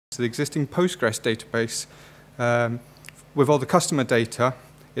the existing Postgres database with all the customer data.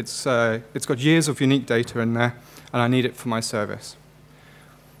 It's got years of unique data in there, and I need it for my service.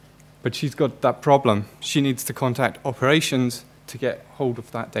 But she's got that problem. She needs to contact operations to get hold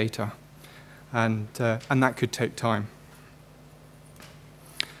of that data, and that could take time.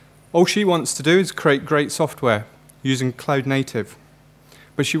 All she wants to do is create great software using cloud native,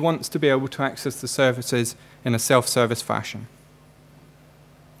 but she wants to be able to access the services in a self-service fashion.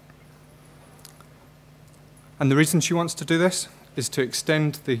 And the reason she wants to do this is to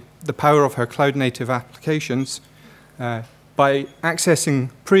extend the power of her cloud native applications by accessing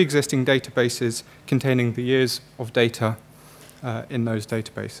pre-existing databases containing the years of data in those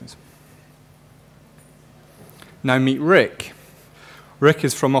databases. Now meet Rick. Rick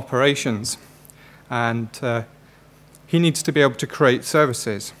is from operations, and he needs to be able to create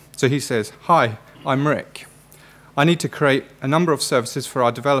services. So he says, "Hi, I'm Rick. I need to create a number of services for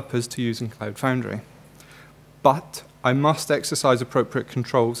our developers to use in Cloud Foundry. But I must exercise appropriate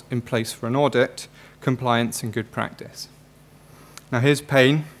controls in place for an audit, compliance, and good practice." Now his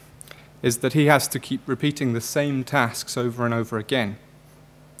pain is that he has to keep repeating the same tasks over and over again.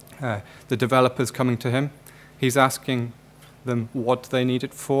 The developers coming to him, he's asking them what they need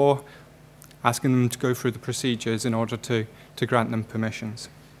it for, asking them to go through the procedures in order to grant them permissions.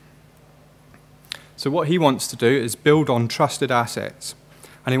 So what he wants to do is build on trusted assets,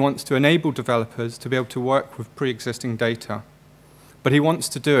 and he wants to enable developers to be able to work with pre-existing data. But he wants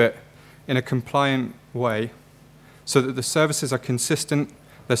to do it in a compliant way so that the services are consistent,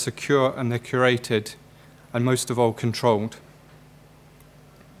 they're secure, and they're curated, and most of all, controlled.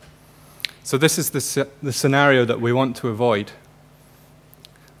 So this is the scenario that we want to avoid.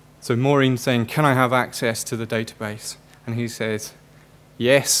 So Maureen's saying, "Can I have access to the database?" And he says,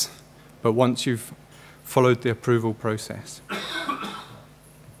 "Yes, but once you've followed the approval process."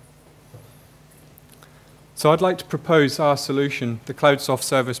 So I'd like to propose our solution, the Cloudsoft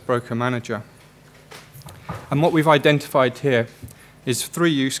Service Broker Manager. And what we've identified here is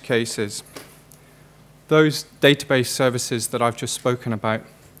 3 use cases. Those database services that I've just spoken about,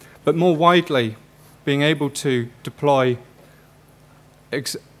 but more widely, being able to deploy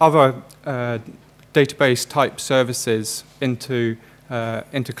other database type services into a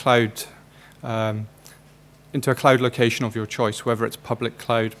cloud location of your choice, whether it's public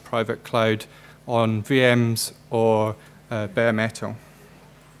cloud, private cloud, on VMs or bare metal.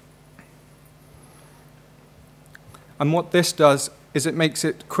 And what this does is it makes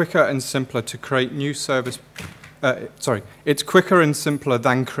it quicker and simpler to create new service. It's quicker and simpler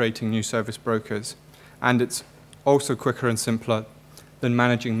than creating new service brokers, and it's also quicker and simpler than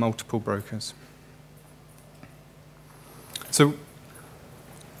managing multiple brokers. So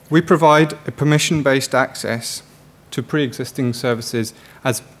we provide a permission-based access to pre-existing services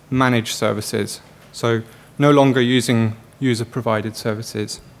as managed services, so no longer using user-provided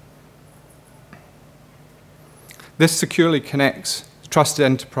services. This securely connects trusted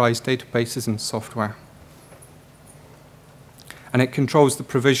enterprise databases and software, and it controls the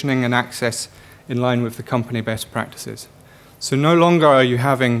provisioning and access in line with the company best practices. So no longer are you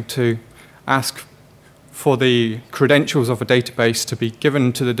having to ask for the credentials of a database to be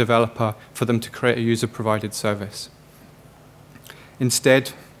given to the developer for them to create a user-provided service.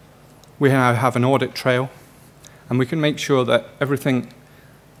 Instead, we now have an audit trail, and we can make sure that everything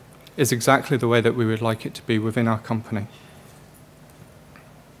is exactly the way that we would like it to be within our company.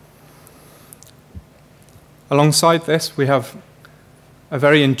 Alongside this, we have a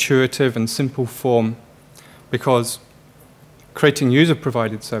very intuitive and simple form, because creating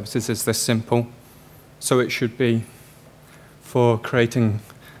user-provided services is this simple, so it should be for creating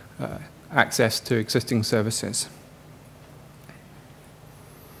access to existing services.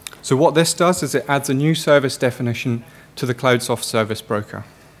 So what this does is it adds a new service definition to the Cloudsoft Service Broker.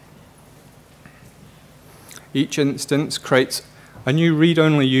 Each instance creates a new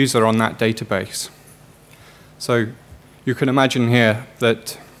read-only user on that database. So you can imagine here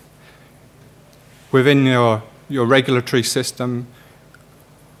that within your regulatory system,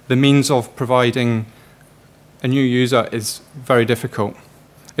 the means of providing a new user is very difficult,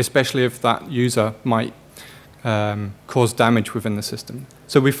 especially if that user might cause damage within the system.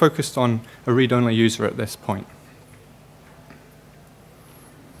 So we focused on a read-only user at this point.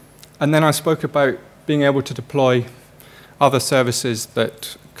 And then I spoke about being able to deploy other services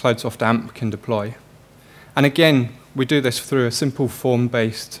that Cloudsoft AMP can deploy. And again, we do this through a simple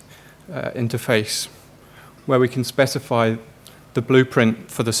form-based interface where we can specify the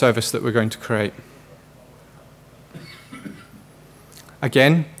blueprint for the service that we're going to create.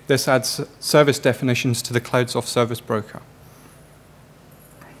 Again, this adds service definitions to the Cloudsoft Service Broker.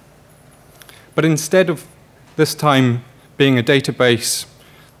 But instead of this time being a database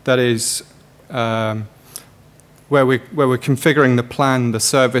that is where we're configuring the plan, the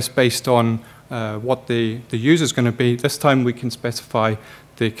service based on what the user is going to be, this time we can specify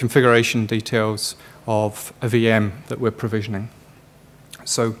the configuration details of a VM that we're provisioning.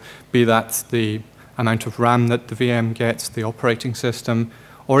 So be that the amount of RAM that the VM gets, the operating system,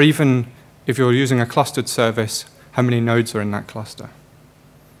 or even if you're using a clustered service, how many nodes are in that cluster.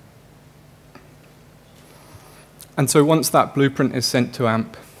 And so once that blueprint is sent to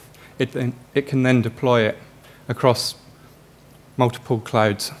AMP, it can then deploy it across multiple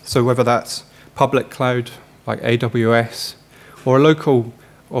clouds. So whether that's public cloud like AWS, or a local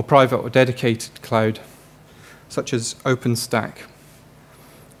or private or dedicated cloud such as OpenStack,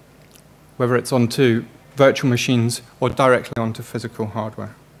 whether it's onto virtual machines or directly onto physical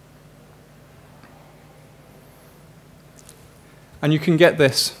hardware. And you can get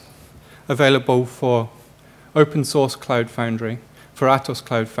this available for open source Cloud Foundry, for Atos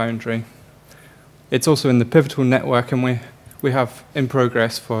Cloud Foundry. It's also in the Pivotal network, and we have in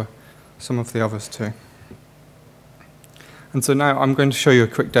progress for some of the others too. And so now I'm going to show you a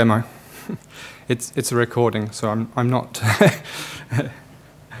quick demo. It's a recording, so I'm not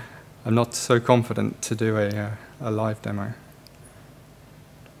I'm not so confident to do a live demo.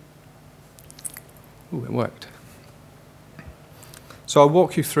 Ooh, it worked. So I'll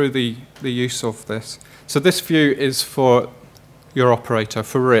walk you through the use of this. So this view is for your operator,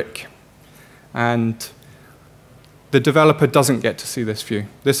 for Rick. And the developer doesn't get to see this view.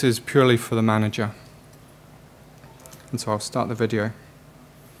 This is purely for the manager. And so I'll start the video.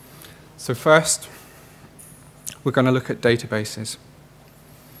 So first, we're going to look at databases.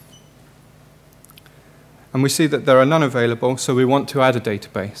 And we see that there are none available, so we want to add a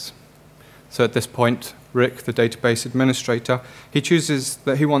database. So at this point, Rick, the database administrator, he chooses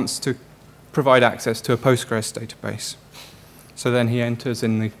that he wants to provide access to a Postgres database. So then he enters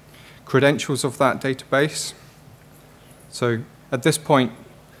in the credentials of that database. So at this point,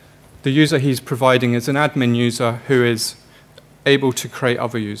 the user he's providing is an admin user who is able to create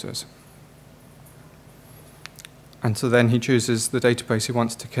other users. And so then he chooses the database he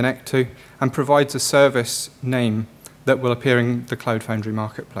wants to connect to and provides a service name that will appear in the Cloud Foundry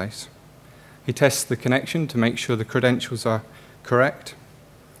marketplace. He tests the connection to make sure the credentials are correct.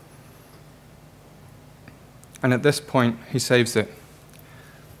 And at this point, he saves it.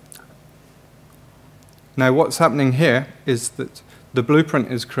 Now, what's happening here is that the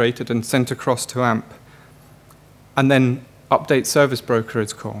blueprint is created and sent across to AMP, and then Update Service Broker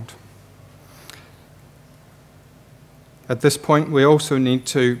is called. At this point, we also need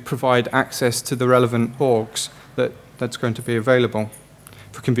to provide access to the relevant orgs that's going to be available.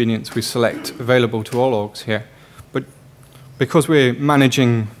 For convenience, we select available to all orgs here. But because we're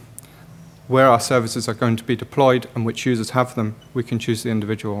managing where our services are going to be deployed and which users have them, we can choose the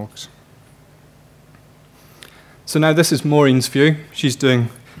individual orgs. So now this is Maureen's view. She's doing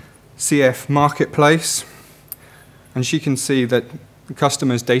CF Marketplace, and she can see that the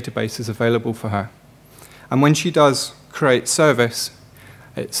customer's database is available for her. And when she does create service,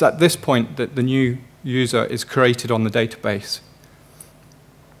 it's at this point that the new user is created on the database.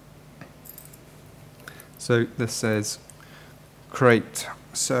 So this says, create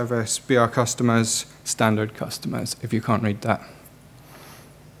service, be our customers, standard customers, if you can't read that.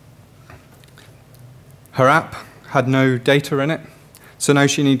 Her app had no data in it, so now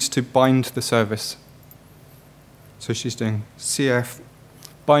she needs to bind the service. So she's doing CF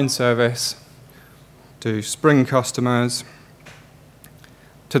bind service to Spring customers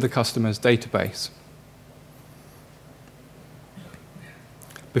to the customer's database.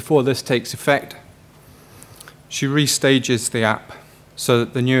 Before this takes effect, she restages the app so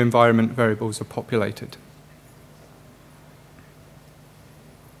that the new environment variables are populated.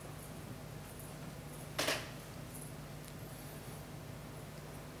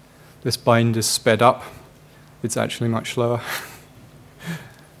 This bind is sped up. It's actually much slower.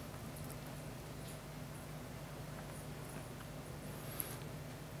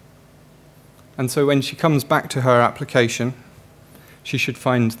 And so when she comes back to her application, she should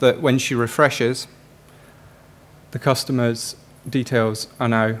find that when she refreshes, the customer's details are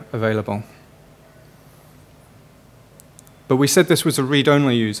now available. But we said this was a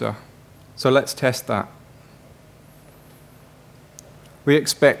read-only user, so let's test that. We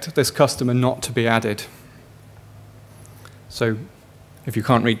expect this customer not to be added. So if you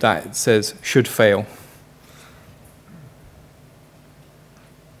can't read that, it says should fail.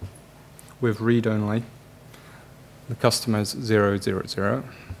 With read-only, the customer's 000,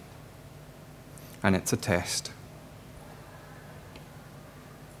 and it's a test.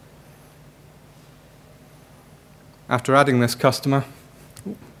 after adding this customer,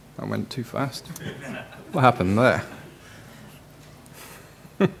 ooh, that went too fast. What happened there?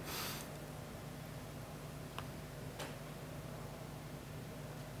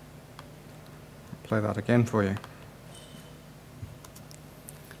 Play that again for you.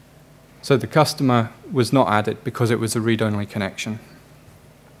 So the customer was not added because it was a read-only connection.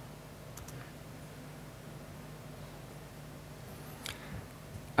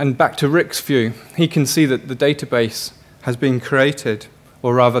 And back to Rick's view, he can see that the database has been created,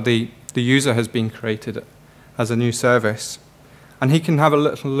 or rather the user has been created as a new service. And he can have a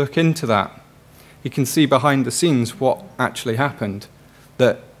little look into that. He can see behind the scenes what actually happened,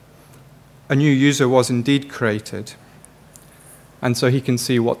 that a new user was indeed created. And so he can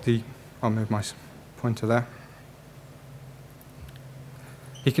see what the, I'll move my pointer there.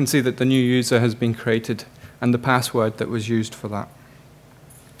 He can see that the new user has been created and the password that was used for that.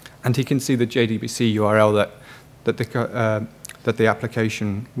 And he can see the JDBC URL that the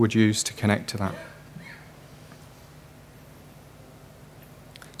application would use to connect to that.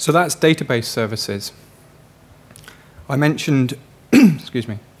 So that's database services. I mentioned, excuse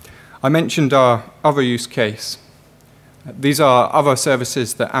me, I mentioned our other use case. These are other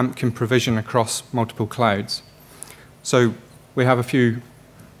services that AMP can provision across multiple clouds. So we have a few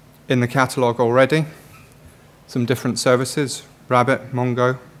in the catalog already, some different services, Rabbit,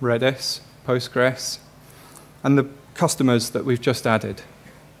 Mongo, Redis, Postgres, and the customers that we've just added.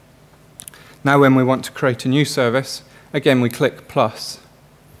 Now when we want to create a new service, again we click plus.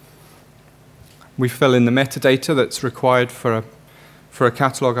 We fill in the metadata that's required for a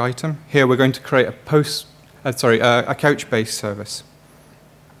catalog item. Here we're going to create a couch-based service.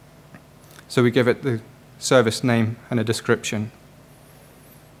 So we give it the service name and a description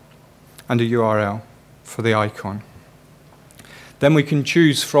and a URL for the icon. Then we can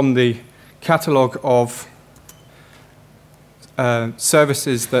choose from the catalog of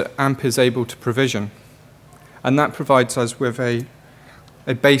services that AMP is able to provision. And that provides us with a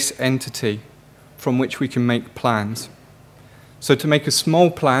base entity from which we can make plans. So to make a small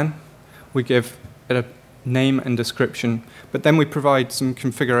plan, we give it a name and description, but then we provide some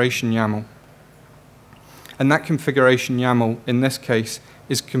configuration YAML. And that configuration YAML, in this case,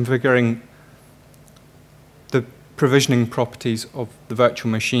 is configuring the provisioning properties of the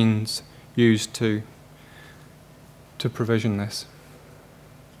virtual machines used to provision this.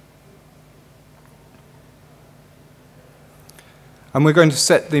 And we're going to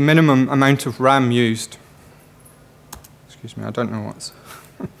set the minimum amount of RAM used. Excuse me, I don't know what's...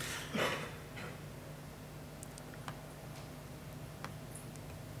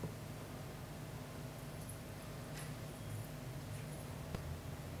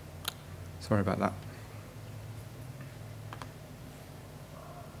 Sorry about that.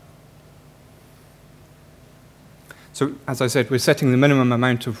 So as I said, we're setting the minimum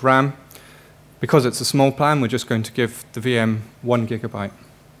amount of RAM. Because it's a small plan, we're just going to give the VM 1 GB.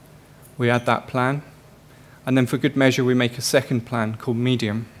 We add that plan, and then for good measure, we make a second plan called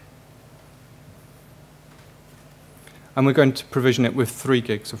medium. And we're going to provision it with 3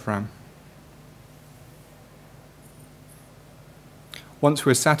 gigs of RAM. Once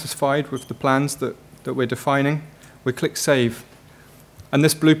we're satisfied with the plans that we're defining, we click Save. And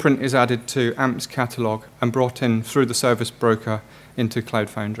this blueprint is added to AMP's catalog and brought in through the service broker into Cloud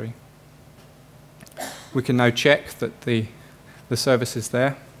Foundry. We can now check that the service is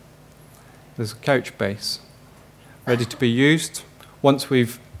there. There's a couch base ready to be used once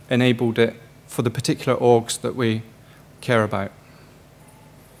we've enabled it for the particular orgs that we care about.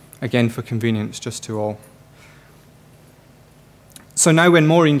 Again, for convenience, just to all. So now when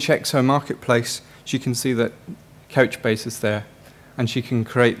Maureen checks her marketplace, she can see that Couchbase is there, and she can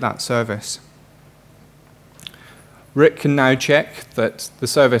create that service. Rick can now check that the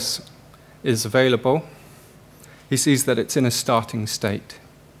service is available. He sees that it's in a starting state.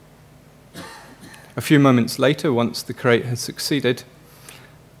 A few moments later, once the create has succeeded,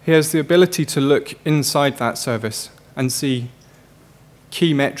 he has the ability to look inside that service and see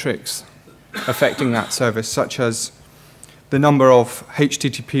key metrics affecting that service, such as the number of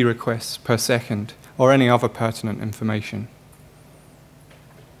HTTP requests per second, or any other pertinent information.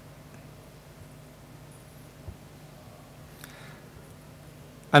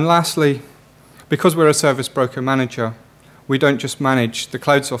 And lastly, because we're a service broker manager, we don't just manage the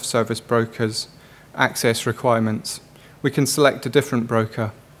Cloudsoft Service Broker's access requirements. We can select a different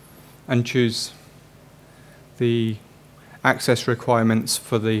broker and choose the access requirements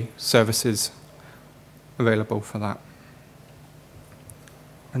for the services available for that.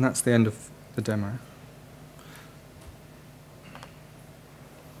 And that's the end of the demo.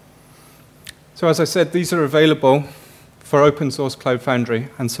 So as I said, these are available for open source Cloud Foundry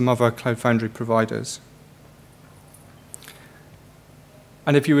and some other Cloud Foundry providers.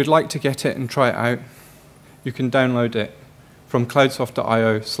 And if you would like to get it and try it out, you can download it from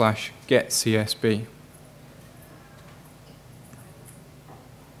cloudsoft.io/getcsb.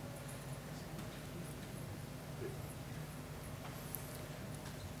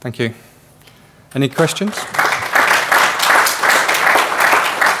 Thank you. Any questions?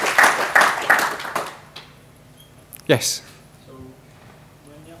 Yes. So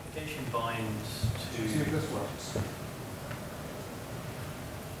when the application binds to... See if this works.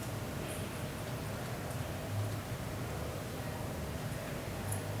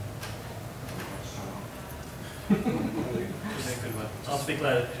 I'll speak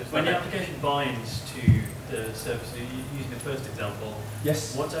later. When the application binds to the service, using the first example,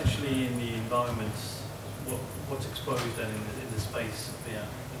 Yes. what's actually in the environment, what's exposed then in the space of the app?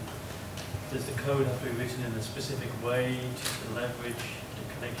 Does the code have to be written in a specific way to leverage the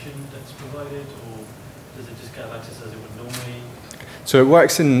connection that's provided, or does it just kind of access as it would normally? So it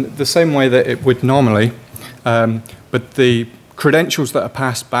works in the same way that it would normally, but the credentials that are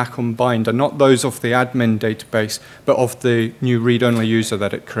passed back on bind are not those of the admin database, but of the new read-only user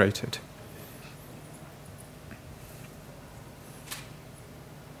that it created.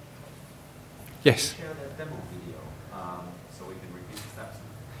 Yes? Share that demo video so we can repeat the steps.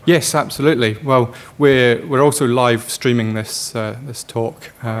 Yes, absolutely. Well, we're also live streaming this this talk,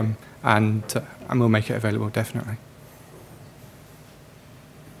 and we'll make it available definitely.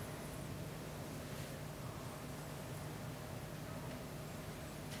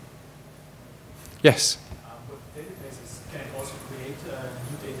 Yes. With databases, can it also create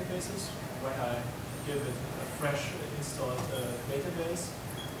new databases when I give it a fresh installed database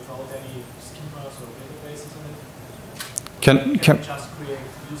without any schemas or databases in it? Can it just create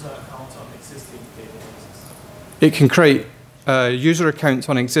user accounts on existing databases? It can create user accounts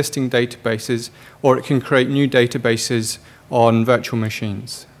on existing databases, or it can create new databases on virtual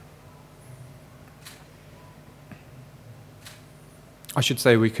machines. I should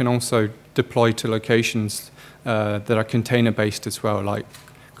say we can also deploy to locations that are container-based as well, like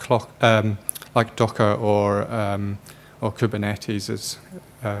Docker or Kubernetes is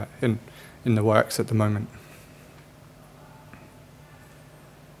in the works at the moment.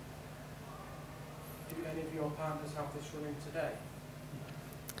 Do any of your partners have this running today?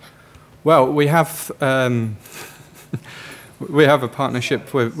 Well, we have we have a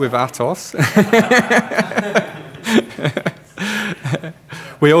partnership with Atos.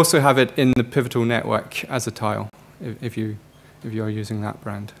 We also have it in the Pivotal network as a tile, if you are using that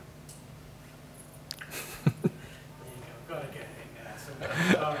brand. Gotta get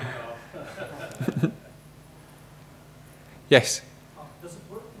Yes. Does it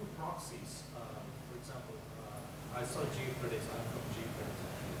work through proxies? For example, I saw GPredicts. I'm from GPredicts.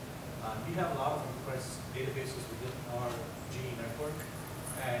 We have a lot of enterprise databases within our GE network,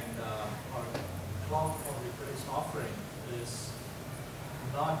 and our Cloud Foundry Predicts offering is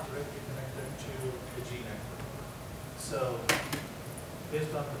not directly connected to the G network. So,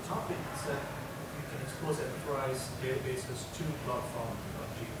 based on the topic, it said you can expose enterprise databases to Cloud Foundry or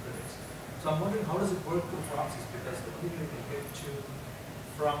GPredicts. So I'm wondering, how does it work through proxies? Because the only way we get to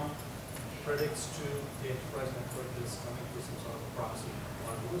from predicts to the enterprise network is coming through some sort of proxy,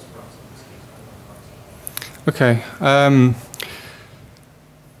 or reverse proxy in this case, proxy. Okay.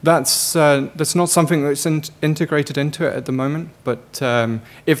 That's not something that's integrated into it at the moment, but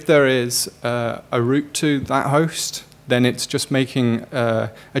if there is a route to that host, then it's just making a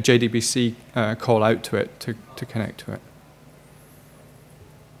JDBC call out to it to connect to it.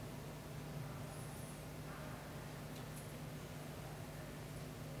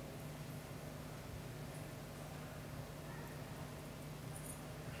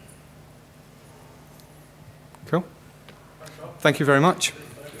 Cool. Thank you very much.